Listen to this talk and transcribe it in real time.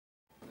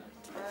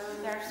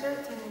there are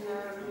certain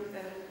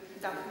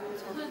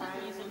documents or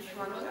files which we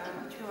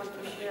want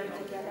to share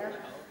together.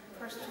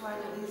 First one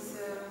is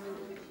a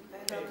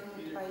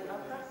document by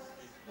Oprah.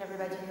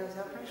 Everybody knows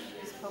Oprah.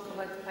 She spoke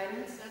about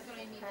violence,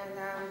 and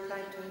I would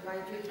like to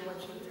invite you to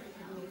watch it with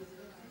me.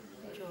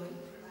 Enjoy.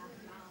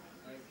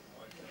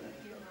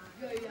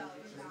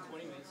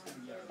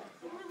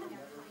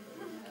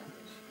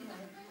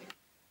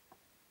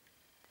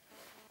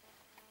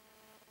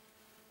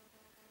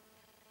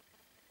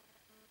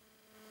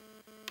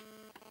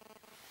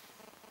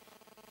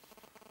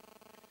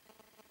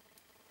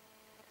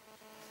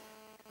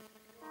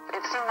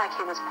 It seemed like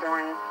he was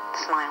born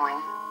smiling.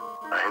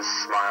 His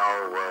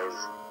smile was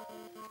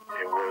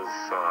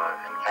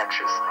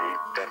infectious. He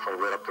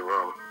definitely lit up the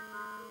room.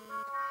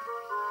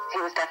 He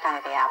was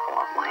definitely the apple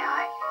of my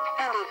eye.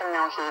 And even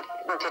though he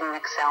didn't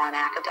excel in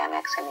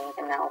academics, and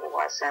even though he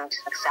wasn't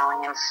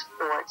excelling in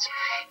sports,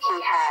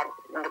 he had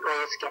the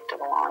greatest gift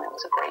of all, and it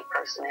was a great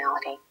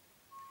personality.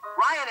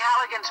 Ryan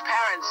Halligan's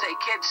parents say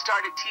kids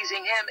started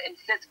teasing him in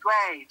 5th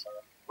grade.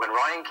 When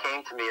Ryan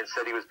came to me and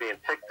said he was being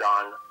picked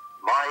on,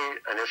 my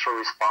initial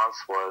response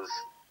was,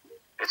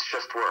 it's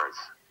just words.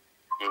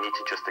 You need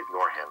to just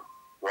ignore him.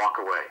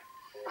 Walk away.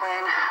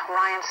 When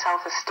Ryan's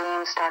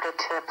self-esteem started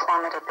to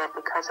plummet a bit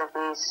because of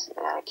these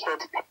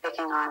kids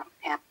picking on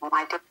him,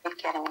 I did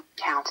get him a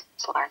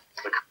counselor.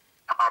 The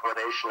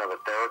combination of a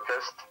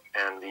therapist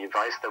and the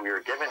advice that we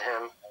were giving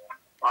him,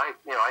 I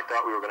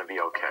thought we were going to be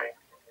okay.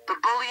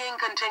 The bullying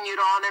continued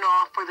on and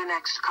off for the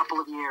next couple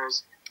of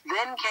years.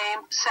 Then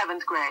came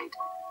 7th grade.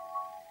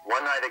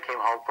 One night I came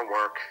home from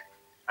work.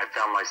 I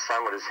found my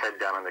son with his head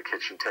down on the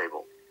kitchen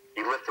table.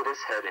 He lifted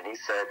his head and he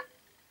said,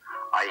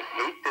 I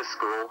hate this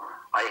school.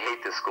 I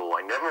hate this school.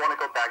 I never want to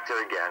go back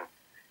there again.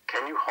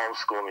 Can you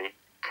homeschool me?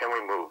 Can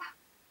we move?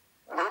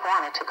 We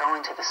wanted to go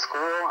into the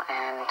school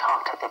and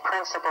talk to the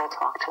principal,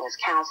 talk to his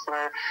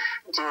counselor,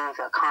 do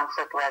the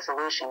conflict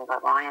resolution,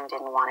 but Ryan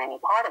didn't want any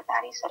part of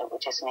that. He said it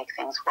would just make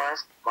things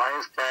worse.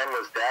 Ryan's plan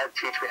was, Dad,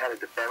 teach me how to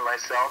defend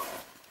myself.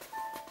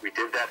 We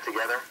did that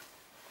together.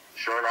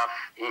 Sure enough,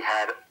 he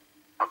had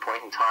a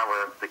point in time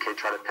where the kid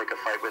tried to pick a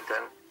fight with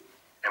him,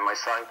 and my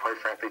son, quite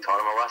frankly,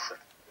 taught him a lesson.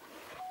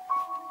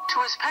 To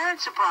his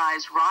parents'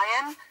 surprise,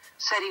 Ryan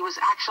said he was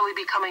actually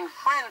becoming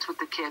friends with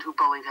the kid who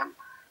bullied him,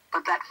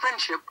 but that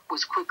friendship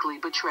was quickly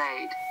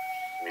betrayed.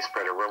 He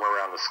spread a rumor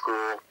around the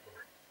school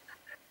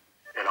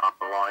and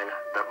online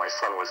that my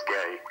son was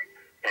gay,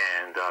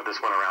 and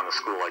this went around the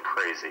school like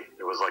crazy.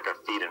 It was like a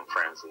feed-in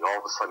frenzy. All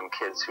of a sudden,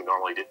 kids who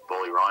normally didn't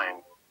bully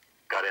Ryan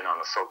got in on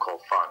the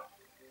so-called fun.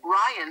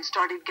 Ryan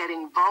started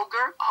getting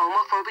vulgar,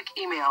 homophobic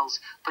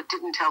emails, but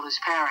didn't tell his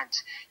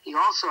parents. He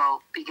also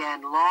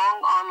began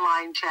long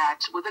online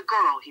chats with a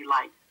girl he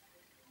liked.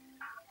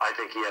 I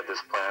think he had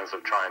this plans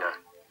of trying to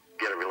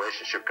get a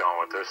relationship going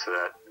with her so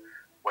that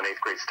when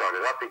 8th grade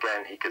started up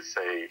again, he could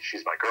say,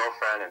 she's my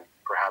girlfriend, and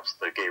perhaps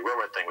the gay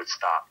rumor thing would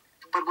stop.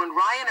 But when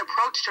Ryan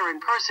approached her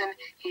in person,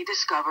 he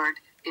discovered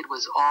it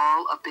was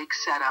all a big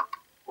setup.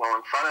 Well,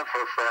 in front of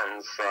her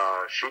friends,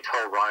 she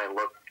told Ryan,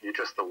 look, you're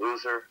just a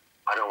loser.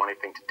 I don't want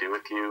anything to do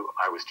with you.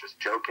 I was just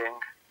joking.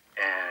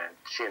 And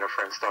she and her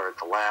friends started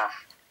to laugh.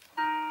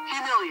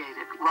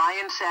 Humiliated,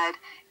 Ryan said,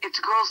 it's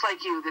girls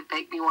like you that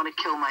make me want to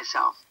kill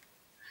myself.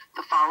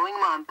 The following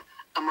month,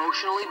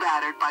 emotionally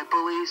battered by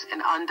bullies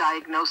and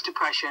undiagnosed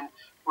depression,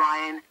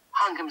 Ryan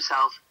hung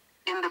himself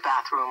in the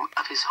bathroom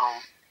of his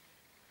home.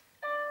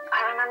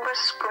 I remember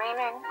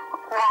screaming,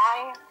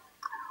 why?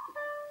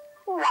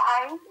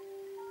 Why?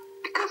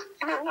 Because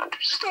I didn't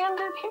understand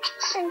it. He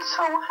just seemed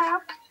so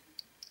happy.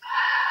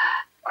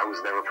 I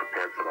was never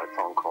prepared for that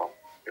phone call.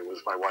 It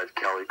was my wife,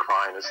 Kelly,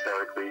 crying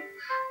hysterically.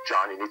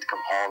 John, you need to come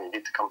home. You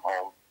need to come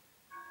home.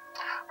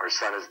 Our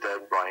son is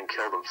dead. Ryan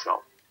killed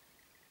himself.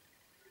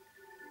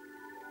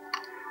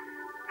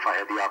 If I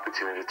had the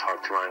opportunity to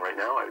talk to Ryan right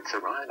now, I would say,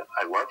 Ryan,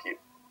 I love you.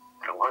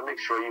 I want to make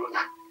sure you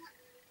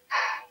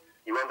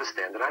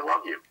understand that I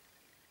love you.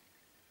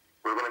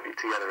 We're going to be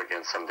together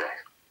again someday.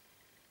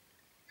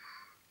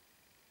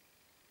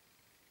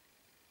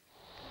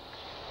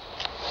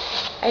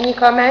 Any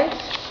comments?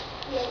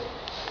 Yes.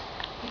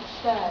 It's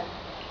sad.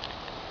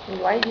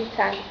 Why is it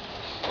sad?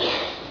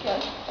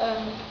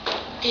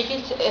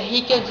 Because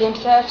he killed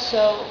himself,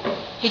 so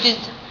he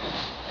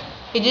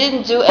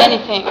didn't do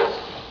anything.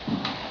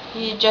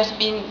 He just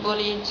been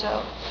bullied,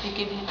 so he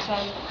killed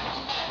himself.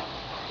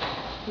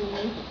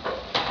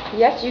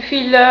 Yes, you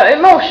feel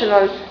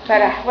emotional,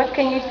 Farah. What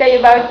can you say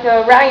about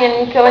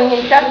Ryan killing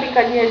himself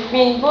because he has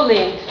been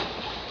bullied?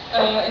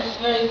 It's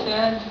very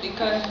sad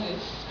because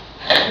it's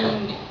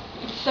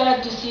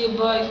sad to see a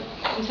boy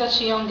in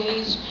such a young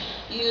age,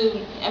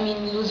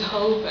 lose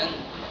hope and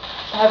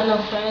have no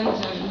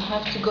friends and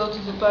have to go to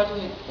the part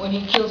when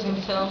he kills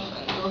himself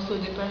and go through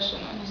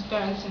depression, and his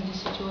parents in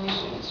this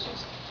situation. It's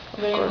just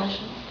very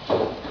emotional.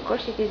 Of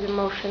course it is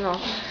emotional.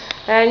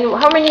 And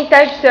how many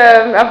types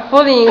of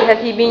bullying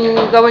has he been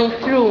going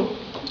through?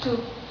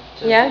 Two.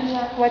 Yes?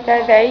 Yeah. What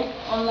are they?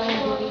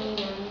 Online bullying.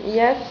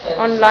 Yes,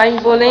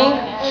 online bullying.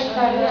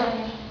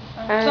 Cyber.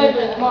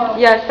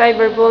 Yeah,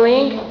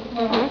 cyberbullying.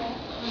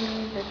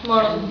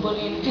 moral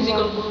bullying,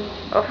 physical bullying.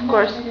 Of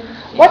course.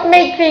 What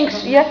made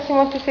things? Yes, you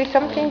want to say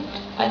something?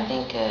 I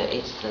think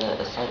it's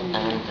a sad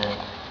end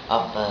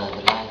of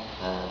the life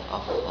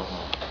of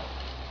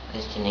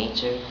this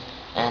teenager,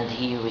 and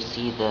he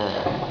received the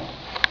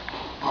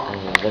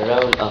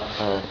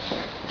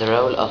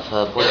role of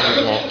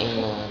bullying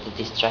in the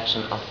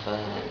destruction of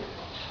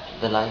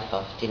the life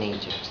of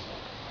teenagers.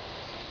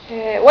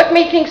 What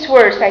made things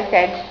worse? I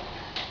said.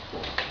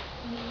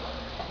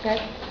 Yes.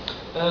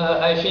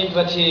 I feel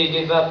that he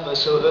gave up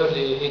so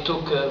early. He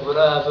took the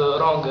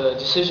wrong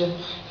decision,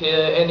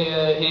 and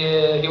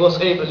he was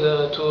able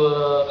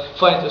to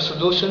find a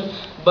solution.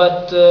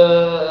 But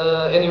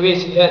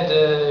anyways, he had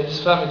his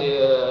family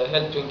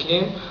helping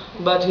him,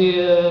 but he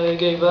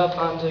gave up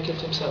and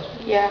killed himself.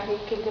 Yeah, he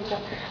killed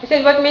himself. I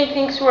said, what made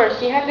things worse?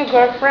 He had a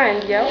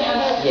girlfriend, yeah?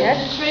 Yes.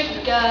 The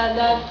trick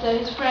that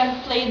his friend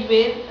played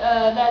with,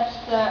 that's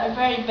a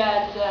very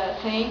bad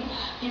thing.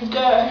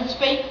 His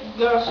fake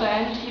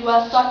girlfriend, he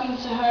was talking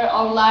to her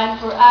online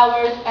for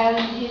hours, and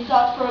he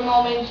thought for a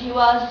moment he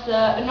was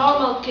a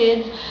normal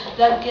kid,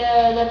 that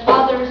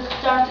others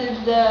started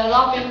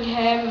loving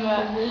him,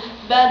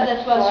 but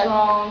that was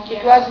wrong.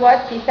 It was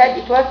what? He said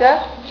it was a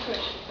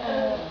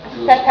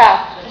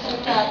setup.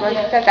 It was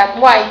a setup.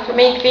 Why? To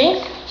make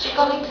things? She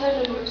called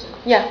her loser.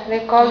 Yeah,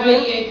 they called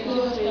him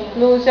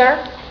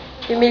loser,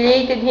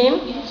 humiliated him.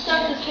 He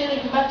started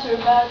feeling better,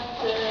 but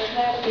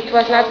then it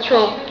was not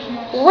true.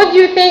 What do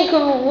you think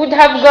would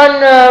have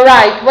gone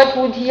right? What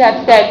would he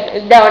have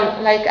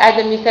done? Like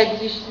Adam, you said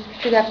he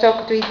should have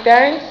talked to his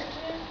parents?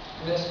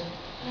 Yes.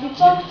 he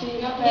talked to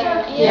his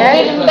parents.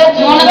 Yes.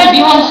 He wanted to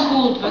be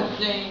homeschooled, but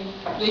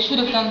they should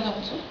have done that.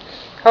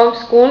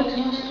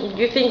 Homeschooled?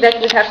 Do you think that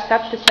would have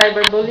stopped the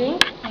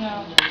cyberbullying?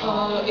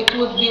 No. It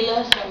would be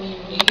less. I mean,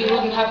 he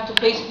wouldn't have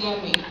to face them.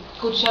 He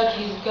could shut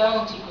his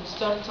account. He could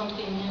start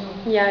something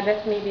new. Yeah,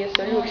 that may be a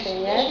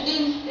solution, yes?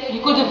 He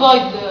could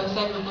avoid the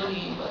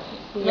cyberbullying, but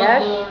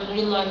yes. Not the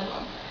real life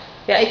one.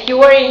 Yeah, if you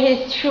were in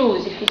his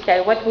shoes, if he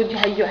said, what would you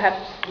have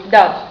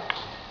done?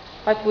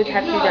 What would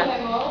have you done?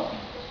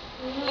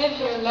 Live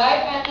your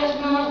life and just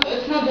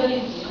it's not that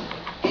easy.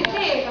 It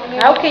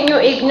is. How can you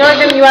ignore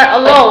them? You are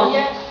alone.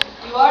 Yes,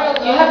 you are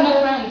alone. You have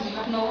no friends. You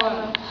have no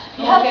one.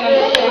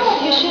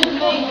 You should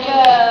make.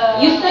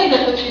 You say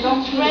that, but you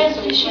don't feel friends.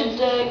 it. You should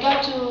go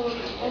to,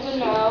 I don't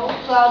know,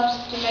 clubs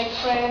to make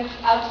friends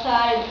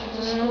outside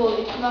the school.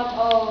 It's not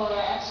all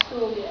at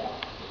school yet.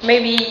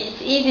 Maybe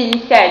it's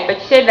easily said,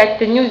 but say that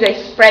the news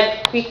is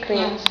spread quickly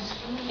in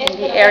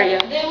the area.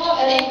 They were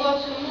able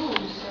to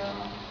lose.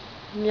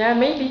 Yeah,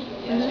 maybe.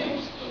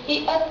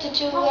 He ought to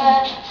tell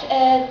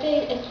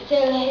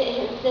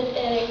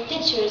his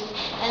teachers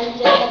and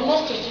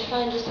headmasters to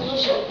find a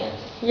solution again.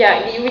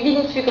 Yeah, we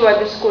didn't speak about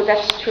the school,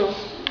 that's true.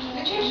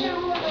 The teachers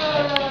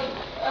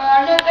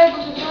are not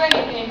able to do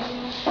anything.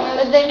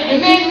 The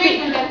main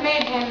reason that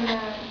made him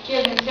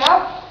kill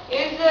himself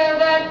is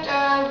that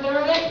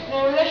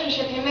the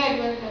relationship he made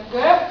with the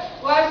girl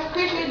was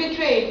quickly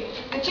betrayed.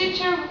 The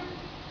teacher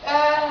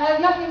has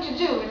nothing to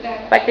do with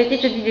that. But the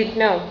teacher didn't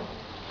know.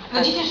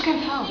 The teachers can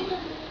help.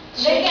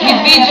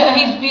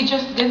 He'd be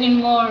just getting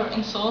more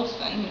insults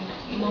and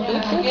more.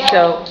 I think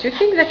so. Do you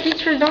think the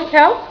teachers don't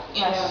help?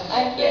 Yes.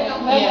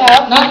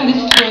 help. Not in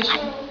this situation.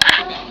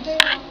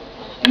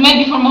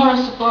 Maybe for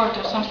moral support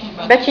or something.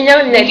 But you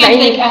know that they can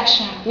take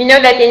action. You know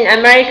that in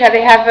America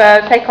they have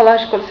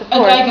psychological A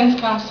support.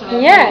 guidance counselor.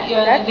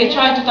 Yeah, they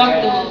tried to talk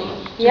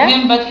to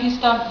him, but he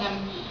stopped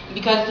them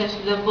because if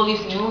the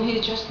bullies knew,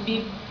 he'd just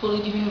be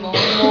bullied even more.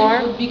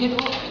 It would get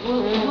worse.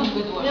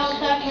 They'll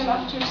attack him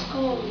after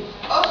school.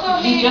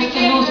 Also, He's just a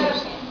loser.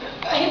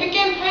 He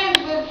became friends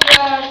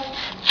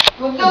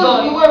with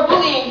those who were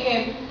bullying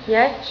him.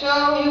 Yes.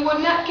 So he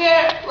would not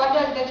care what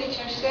does the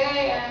teacher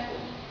say. And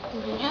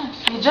yes,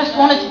 he just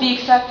wanted to be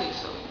accepted.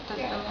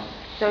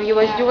 So he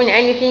was doing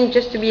anything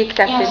just to be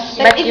accepted, Yes.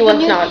 but he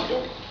was not.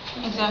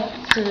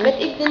 Exactly.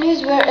 But if the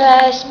news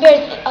were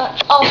spread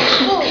off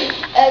school,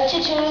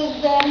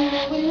 teachers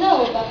will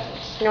know about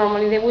it.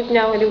 Normally they would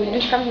know, they would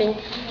do something.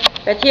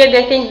 But here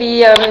they think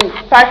the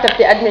part of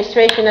the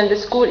administration and the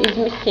school is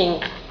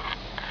missing.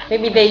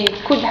 Maybe they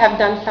could have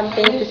done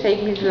something to save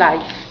his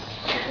life.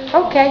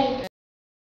 Okay.